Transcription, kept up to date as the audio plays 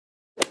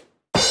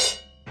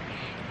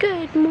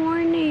Good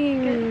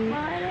morning. Good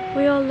morning.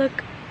 We all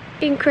look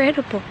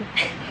incredible.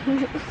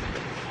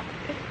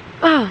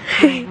 Oh,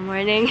 Good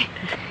morning.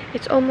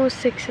 It's almost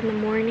 6 in the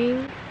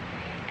morning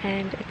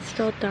and it's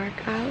still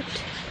dark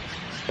out,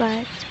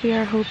 but we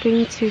are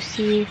hoping to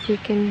see if we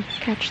can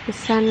catch the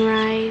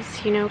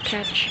sunrise, you know,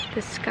 catch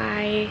the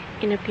sky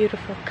in a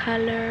beautiful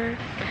color.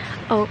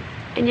 Oh,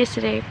 and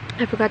yesterday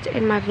I forgot to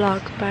end my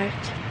vlog, but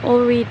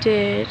all we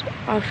did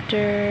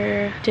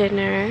after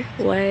dinner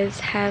was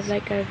have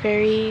like a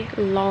very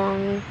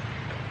long,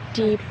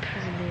 deep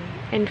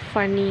and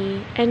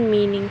funny and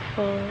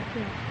meaningful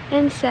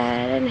and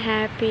sad and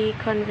happy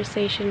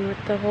conversation with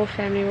the whole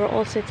family. We're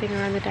all sitting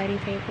around the dining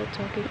table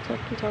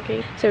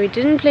talking. So we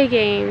didn't play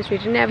games, we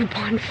didn't have a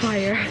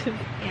bonfire.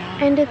 Yeah.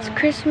 And it's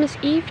Christmas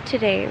Eve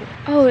today.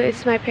 Oh,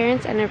 it's my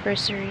parents'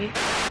 anniversary.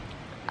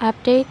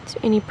 Update,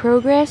 any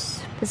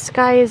progress? The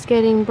sky is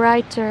getting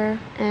brighter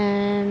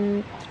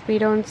and we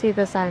don't see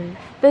the sun.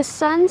 The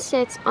sun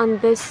sets on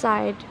this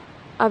side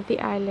of the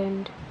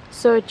island,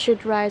 so it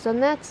should rise on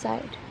that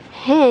side.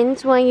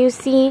 Hence why you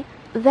see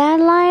that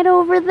light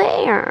over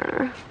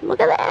there. Look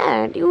at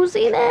that. You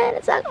see that?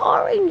 It's like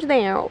orange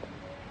there.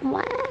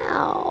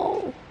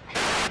 Wow.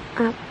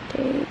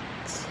 Update.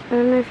 I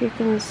don't know if you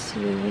can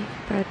see,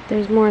 but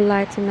there's more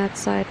lights on that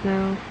side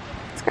now.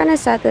 It's kind of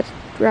sad that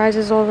it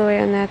rises all the way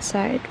on that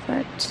side,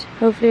 but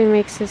hopefully it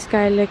makes the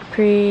sky look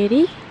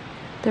pretty.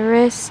 The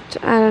rest,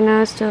 I don't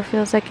know, still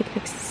feels like it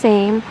looks the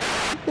same.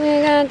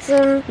 We got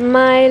some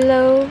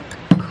Milo,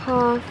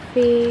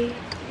 coffee,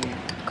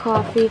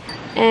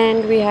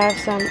 and we have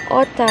some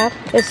otap.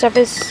 This stuff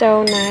is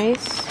so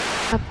nice.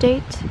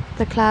 Update,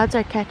 the clouds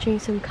are catching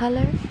some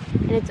color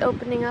and it's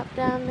opening up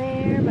down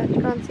there, but you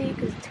can't see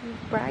because it's too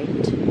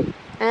bright.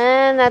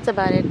 And that's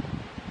about it.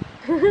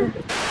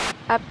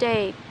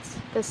 Update,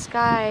 the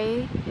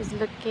sky is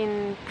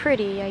looking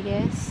pretty, I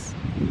guess.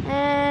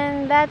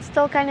 And that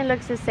still kind of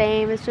looks the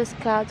same. It's just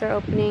clouds are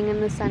opening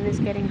and the sun is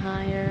getting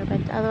higher, but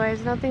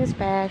otherwise nothing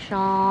special.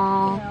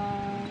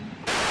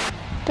 Yeah.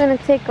 Gonna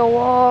take a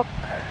walk.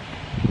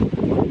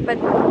 But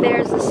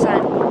there's the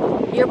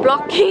sun. You're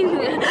blocking.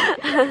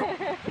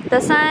 The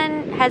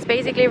sun has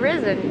basically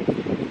risen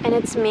and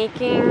it's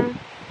making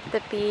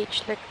the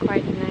beach look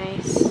quite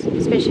nice,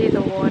 especially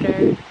the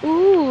water.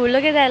 Ooh,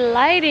 look at that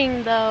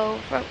lighting though.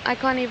 I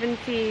can't even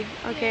see.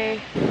 Okay.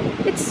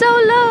 It's so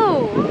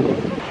low.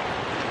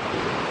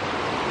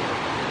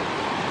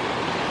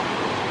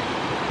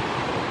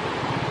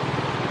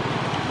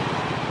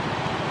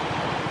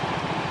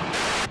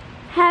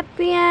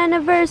 Happy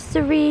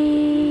anniversary!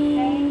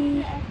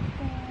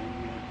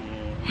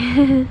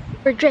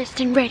 We're dressed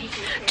and ready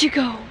to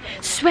go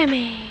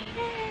swimming.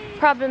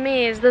 Problem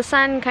is, the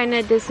sun kind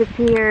of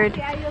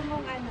disappeared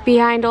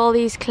behind all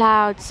these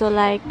clouds, so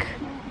like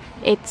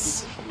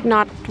it's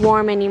not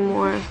warm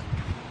anymore.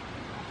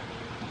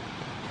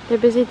 They're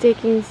busy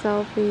taking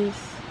selfies.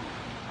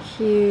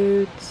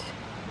 Cute.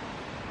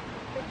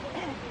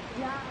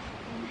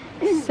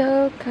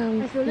 So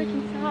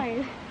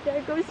comfy.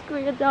 There goes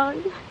Kuya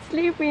Don,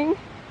 sleeping.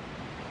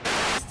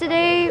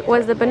 Yesterday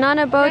was the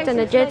banana boat and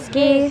the jet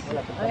ski.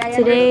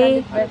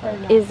 Today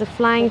is the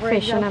flying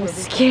fish and I'm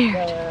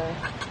scared.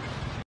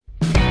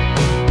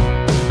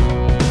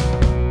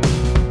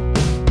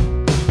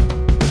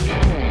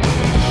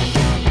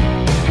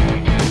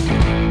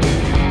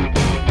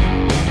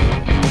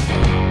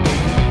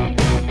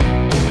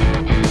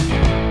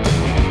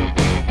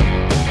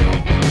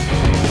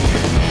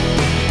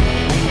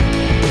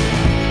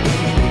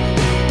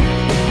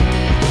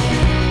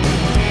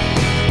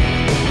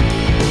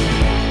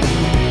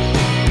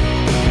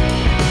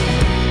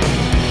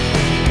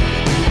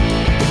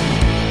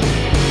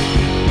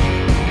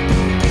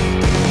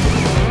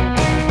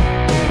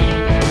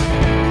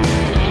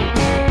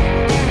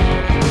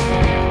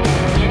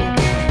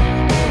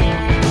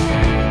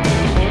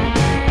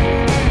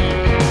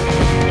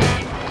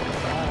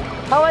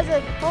 How was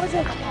it? How was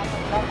it?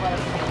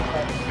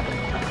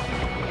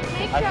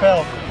 I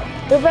fell.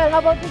 You fell. How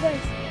about you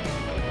guys?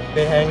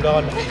 They hang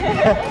on.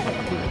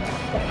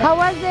 How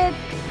was it?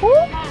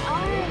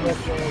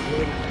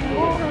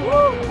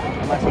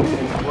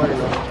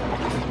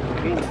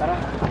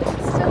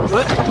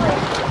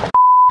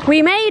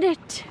 We made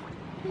it!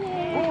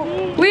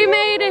 We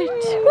made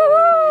it!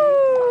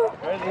 Woohoo!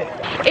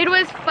 It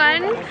was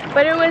fun,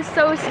 but it was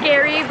so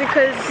scary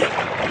because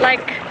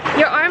like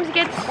your arms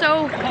get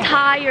so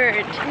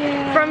tired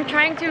from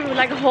trying to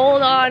like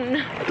hold on.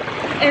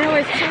 And it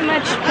was too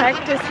much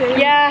practicing.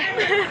 Yeah,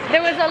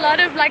 there was a lot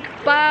of like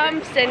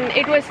bumps and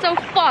it was so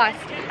fast.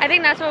 I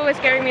think that's what was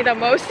scaring me the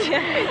most.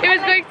 It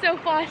was going so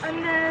fast.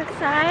 On the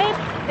side,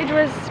 it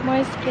was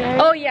more scary.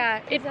 Oh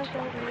yeah,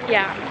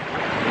 yeah.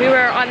 We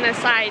were on the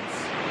sides.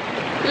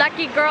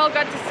 Lucky girl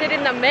got to sit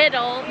in the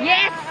middle.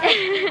 Yes!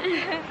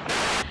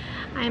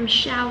 I'm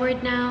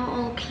showered now,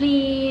 all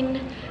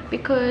clean,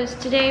 because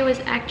today was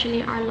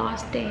actually our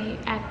last day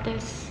at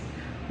this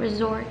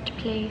resort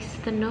place,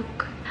 the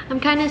Nook. I'm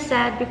kind of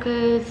sad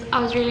because I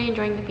was really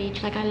enjoying the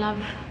beach. Like I love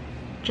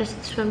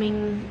just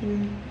swimming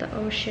in the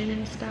ocean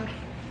and stuff.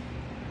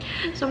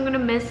 So I'm gonna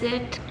miss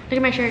it. Look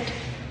at my shirt.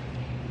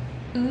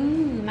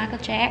 Ooh, Michael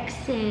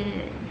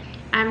Jackson.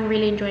 I'm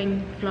really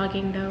enjoying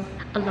vlogging though,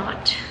 a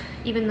lot.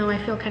 Even though I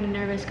feel kind of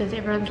nervous because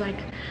everyone's like,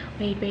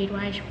 wait,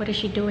 what is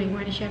she doing?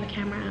 Why does she have a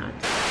camera out?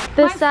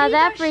 The South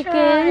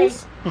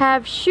Africans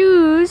have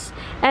shoes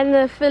and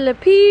the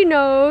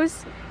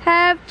Filipinos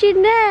have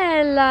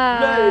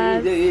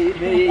chinelas.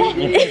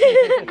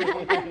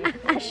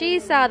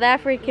 She's South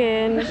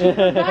African.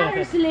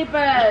 Slippers.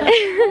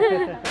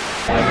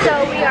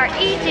 So we are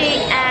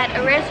eating at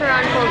a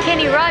restaurant called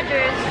Kenny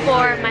Rogers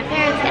for my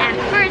parents'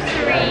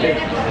 anniversary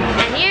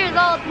and years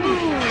old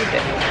food.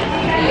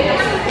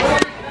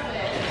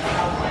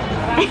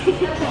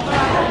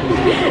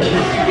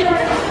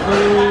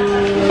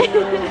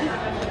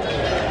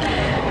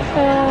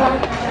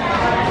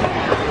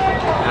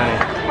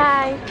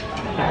 Hi.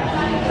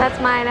 That's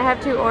mine. I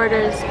have 2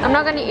 orders. I'm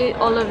not gonna eat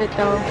all of it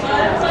though.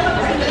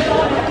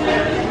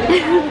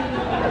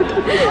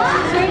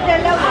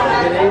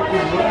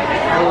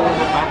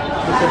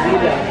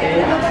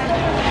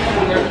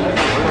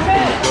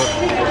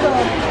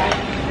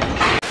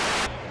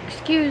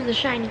 Excuse the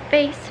shiny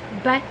face,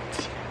 but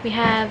we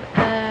have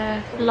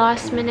a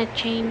last minute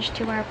change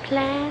to our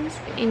plans.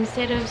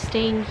 Instead of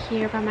staying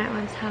here by my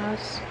aunt's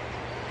house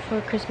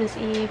for Christmas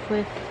Eve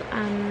with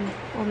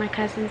all my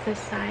cousins this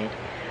side,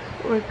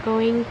 we're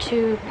going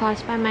to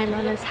pass by my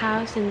Lola's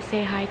house and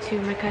say hi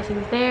to my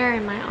cousins there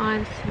and my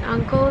aunts and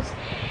uncles,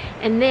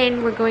 and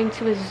then we're going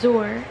to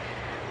Azure,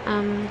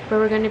 where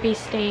we're going to be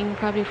staying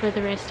probably for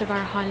the rest of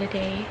our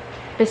holiday,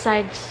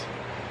 besides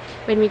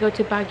when we go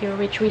to Baguio,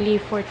 which we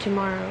leave for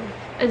tomorrow.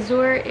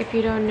 Azure, if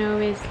you don't know,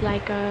 is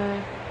like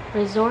a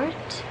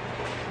resort.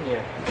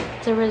 Yeah.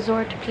 It's a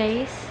resort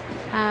place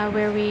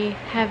where we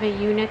have a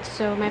unit,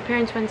 so my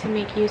parents want to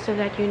make use of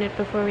that unit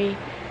before we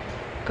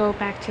go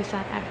back to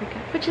South Africa,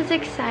 which is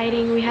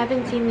exciting. We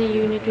haven't seen the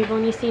unit, we've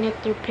only seen it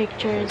through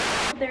pictures.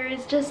 There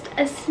is just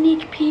a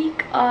sneak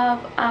peek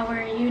of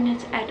our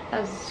unit at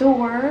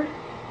Azure.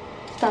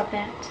 Stop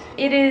that.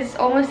 It is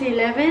almost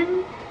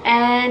 11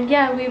 and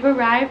yeah, we've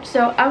arrived,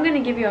 so I'm gonna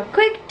give you a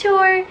quick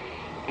tour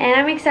and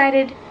I'm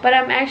excited, but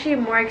I'm actually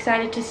more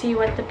excited to see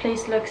what the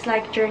place looks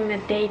like during the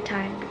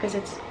daytime because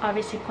it's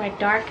obviously quite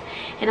dark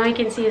and all you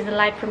can see is the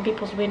light from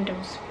people's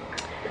windows.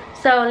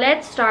 So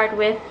let's start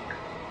with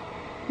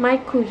my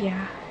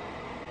kuya.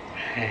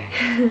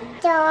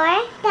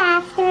 Door,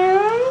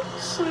 bathroom,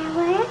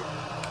 shower,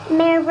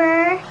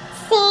 mirror,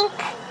 sink,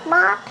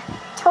 mop,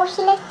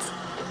 toilet,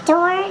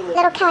 door,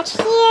 little couch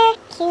here,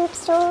 cube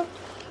stool,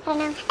 I don't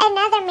know,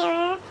 another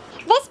mirror.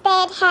 This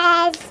bed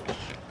has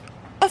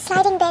a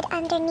sliding bed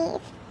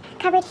underneath.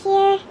 Cupboard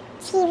here,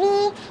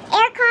 TV,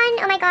 aircon,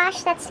 oh my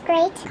gosh, that's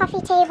great.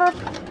 Coffee table.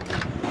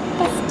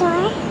 This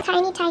door,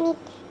 tiny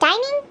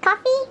dining,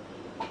 coffee,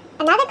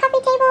 another coffee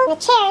table. The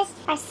chairs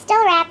are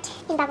still wrapped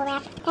in bubble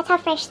wrap. That's how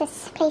fresh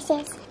this place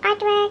is.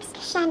 Artworks,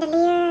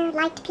 chandelier,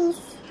 light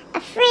piece,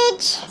 a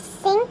fridge,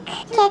 sink,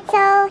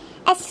 kettle,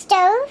 a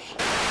stove.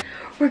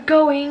 We're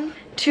going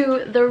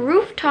to the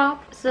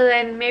rooftop so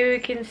then maybe we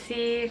can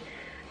see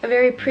a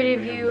very pretty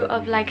view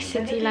of like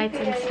city lights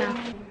and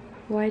stuff.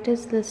 Why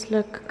does this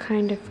look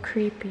kind of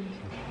creepy?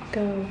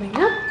 Going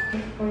up.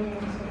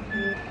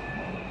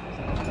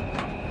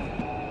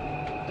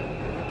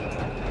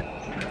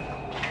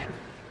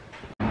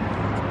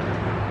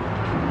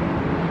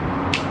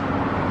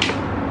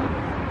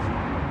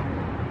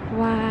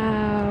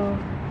 Wow.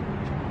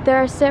 There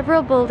are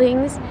several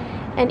buildings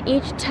and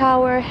each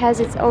tower has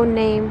its own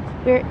name.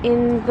 We're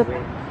in the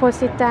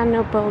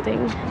Positano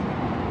building.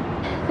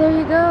 There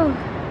you go.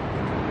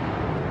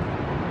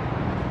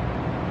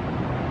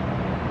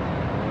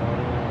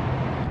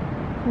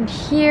 And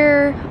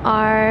here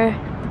are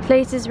the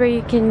places where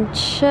you can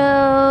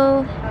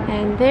chill,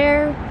 and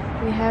there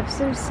we have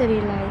some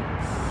city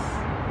lights.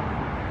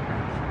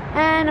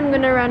 And I'm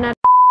gonna run out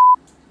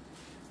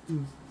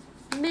of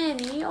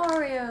mini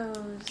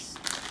Oreos.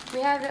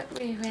 We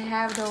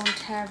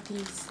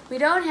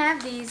don't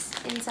have these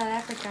in South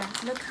Africa.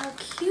 Look how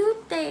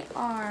cute they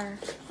are.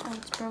 Oh,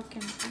 it's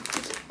broken.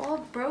 It's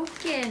all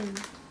broken.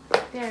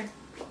 There.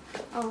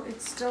 Oh,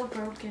 it's still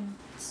broken.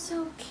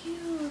 So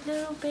cute,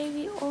 little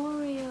baby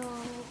Oreo.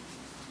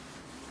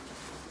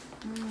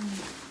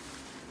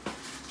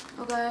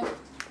 Okay.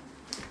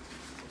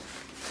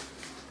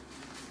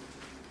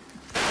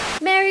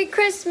 Merry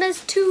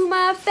Christmas to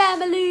my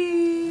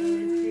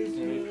family.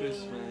 Merry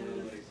Christmas.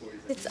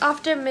 It's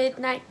after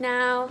midnight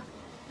now.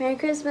 Merry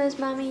Christmas,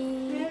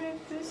 Mommy. Merry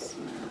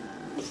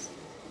Christmas.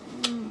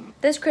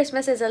 This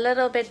Christmas is a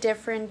little bit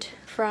different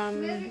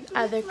from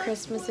other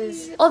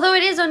Christmases. Although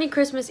it is only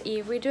Christmas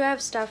Eve. We do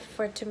have stuff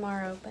for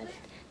tomorrow, but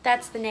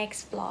that's the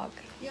next vlog.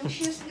 Yung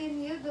shoes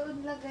ninyo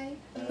doon lagay.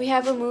 We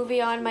have a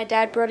movie on. My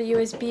dad brought a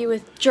USB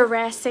with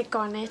Jurassic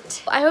on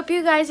it. I hope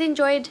you guys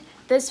enjoyed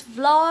this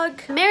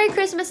vlog. Merry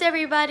Christmas,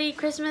 everybody.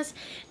 Christmas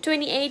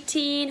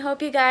 2018.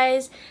 Hope you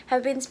guys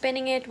have been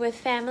spending it with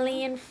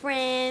family and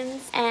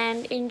friends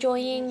and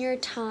enjoying your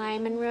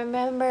time. And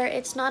remember,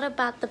 it's not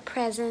about the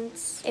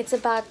presents. It's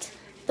about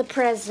the the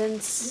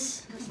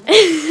presents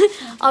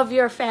of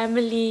your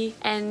family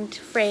and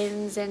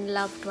friends and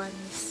loved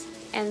ones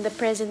and the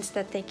presents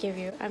that they give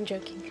you. I'm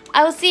joking.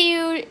 I will see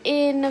you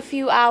in a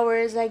few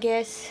hours, I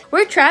guess.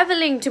 We're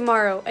traveling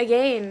tomorrow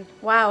again.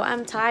 Wow,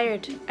 I'm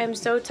tired. I'm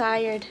so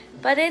tired.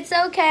 But it's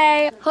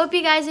okay. Hope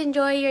you guys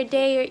enjoy your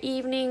day, your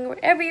evening,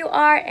 wherever you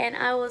are, and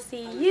I will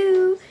see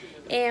you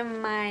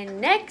in my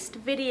next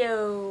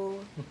video.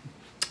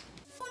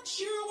 What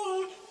you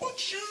want,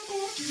 what you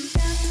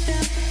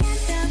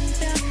want.